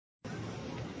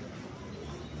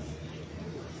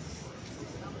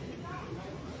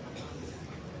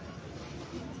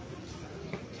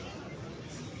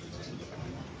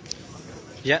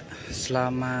Ya,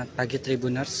 selamat pagi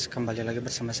Tribuners, kembali lagi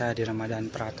bersama saya di Ramadhan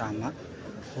Pratama.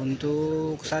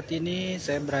 Untuk saat ini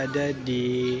saya berada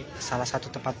di salah satu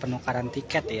tempat penukaran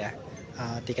tiket ya,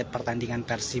 tiket pertandingan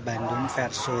PERSIB Bandung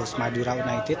versus MADURA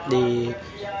United di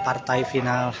partai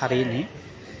final hari ini.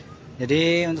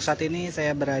 Jadi untuk saat ini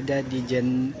saya berada di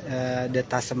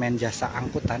detasemen jasa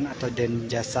angkutan atau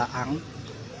Jasa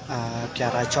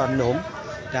Kiaracondong,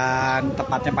 dan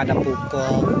tepatnya pada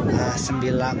pukul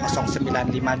 09.52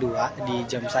 di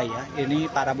jam saya ini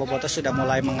para bobotoh sudah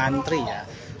mulai mengantri ya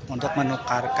untuk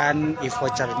menukarkan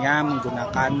e-vouchernya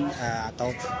menggunakan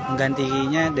atau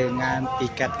menggantinya dengan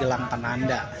tiket gelang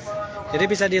penanda. Jadi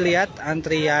bisa dilihat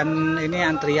antrian ini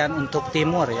antrian untuk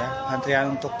timur ya.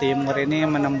 Antrian untuk timur ini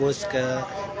menembus ke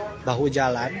bahu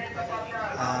jalan.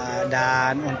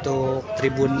 Dan untuk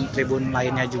tribun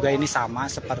lainnya juga ini sama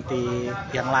seperti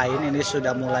yang lain, ini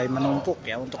sudah mulai menumpuk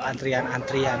ya untuk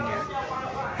antriannya.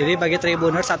 Jadi bagi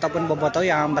tribuners ataupun bobotoh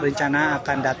yang berencana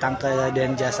akan datang ke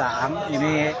Jasa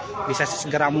ini bisa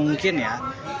segera mungkin ya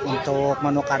untuk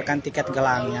menukarkan tiket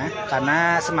gelangnya,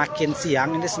 karena semakin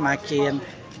siang ini semakin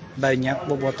banyak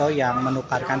bobotoh yang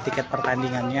menukarkan tiket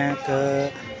pertandingannya ke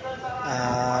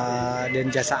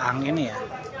Jasa ini ya.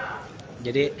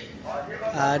 Jadi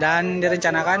dan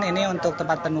direncanakan ini untuk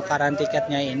tempat penukaran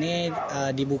tiketnya ini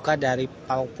dibuka dari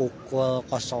pukul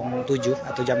 07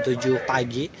 atau jam 7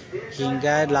 pagi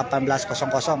hingga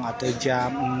 18.00 atau jam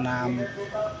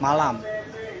 6 malam.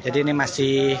 Jadi ini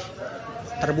masih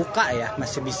terbuka ya,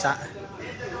 masih bisa.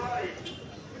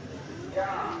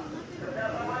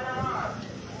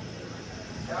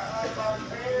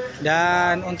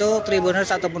 Dan untuk tribuners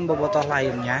ataupun bobotoh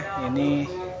lainnya ini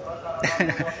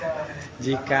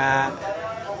jika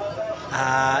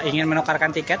ingin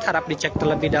menukarkan tiket harap dicek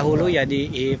terlebih dahulu ya di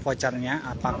e-vouchernya,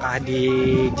 apakah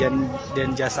di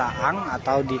Jasa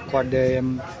atau di kode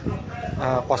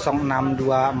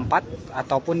 0624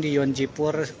 ataupun di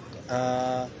Yonjipur,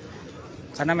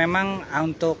 karena memang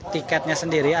untuk tiketnya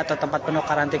sendiri atau tempat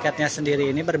penukaran tiketnya sendiri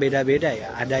ini berbeda-beda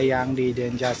ya. Ada yang di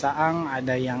Jasa,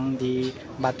 ada yang di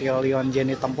Batalion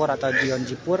Jeni Tempur atau di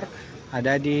Yonjipur,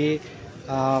 ada di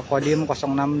kodim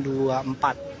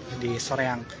 0624 di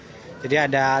Soreang. Jadi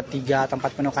ada 3 tempat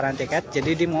penukaran tiket.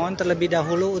 Jadi dimohon terlebih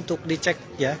dahulu untuk dicek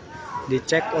ya,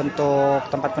 dicek untuk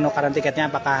tempat penukaran tiketnya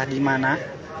apakah di mana,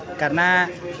 karena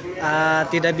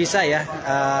tidak bisa ya,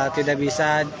 tidak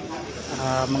bisa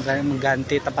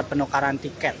mengganti tempat penukaran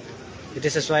tiket. Jadi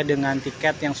sesuai dengan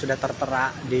tiket yang sudah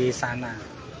tertera di sana.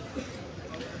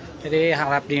 Jadi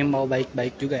harap dihimbau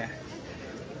baik-baik juga ya.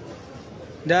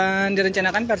 Dan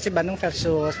direncanakan PERSIB Bandung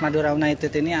versus MADURA United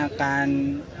ini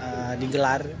akan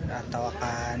digelar atau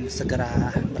akan segera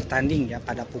bertanding ya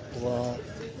pada pukul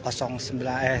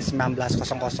 19.00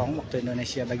 waktu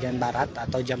Indonesia bagian Barat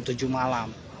atau jam 7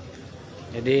 malam.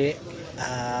 Jadi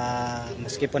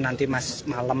meskipun nanti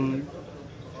malam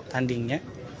tandingnya,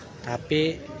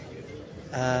 tapi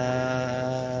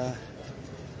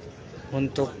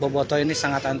untuk bobotoh ini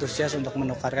sangat antusias untuk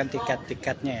menukarkan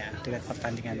tiket-tiketnya ya, tiket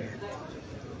pertandingannya.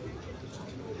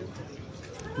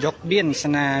 Jokbin,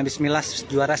 sana bismillah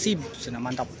juara SIB, sana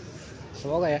mantap.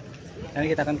 Semoga ya.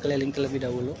 Nanti kita akan keliling terlebih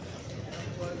dahulu.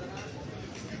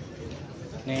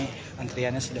 Nih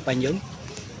antriannya sudah panjang.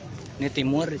 Ini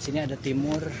timur, di sini ada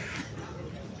timur.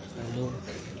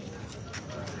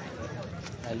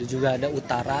 Lalu juga ada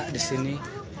utara di sini.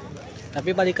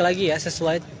 Tapi balik lagi ya,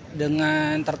 sesuai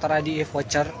dengan tertera di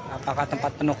e-voucher, apakah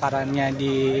tempat penukarannya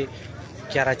di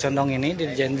Kiaracondong ini, di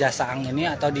Jasa ini,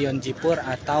 atau di Yonjipur,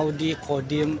 atau di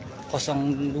kodim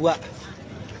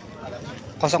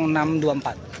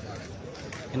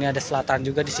 0624. Ini ada selatan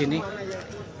juga di sini.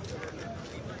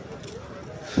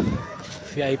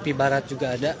 VIP barat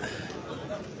juga ada.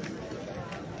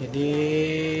 Jadi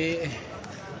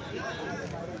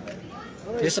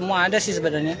semua ada sih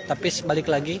sebenarnya, tapi balik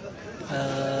lagi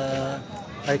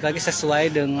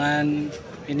sesuai dengan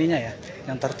ininya ya,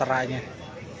 yang terteranya.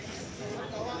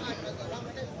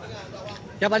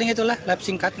 Ya paling itulah live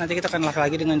singkat, nanti kita akan live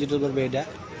lagi dengan judul berbeda.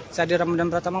 Saya di Ramadhan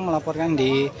Pratama melaporkan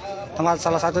di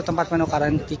salah satu tempat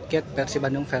penukaran tiket PERSIB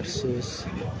Bandung versus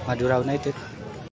MADURA United.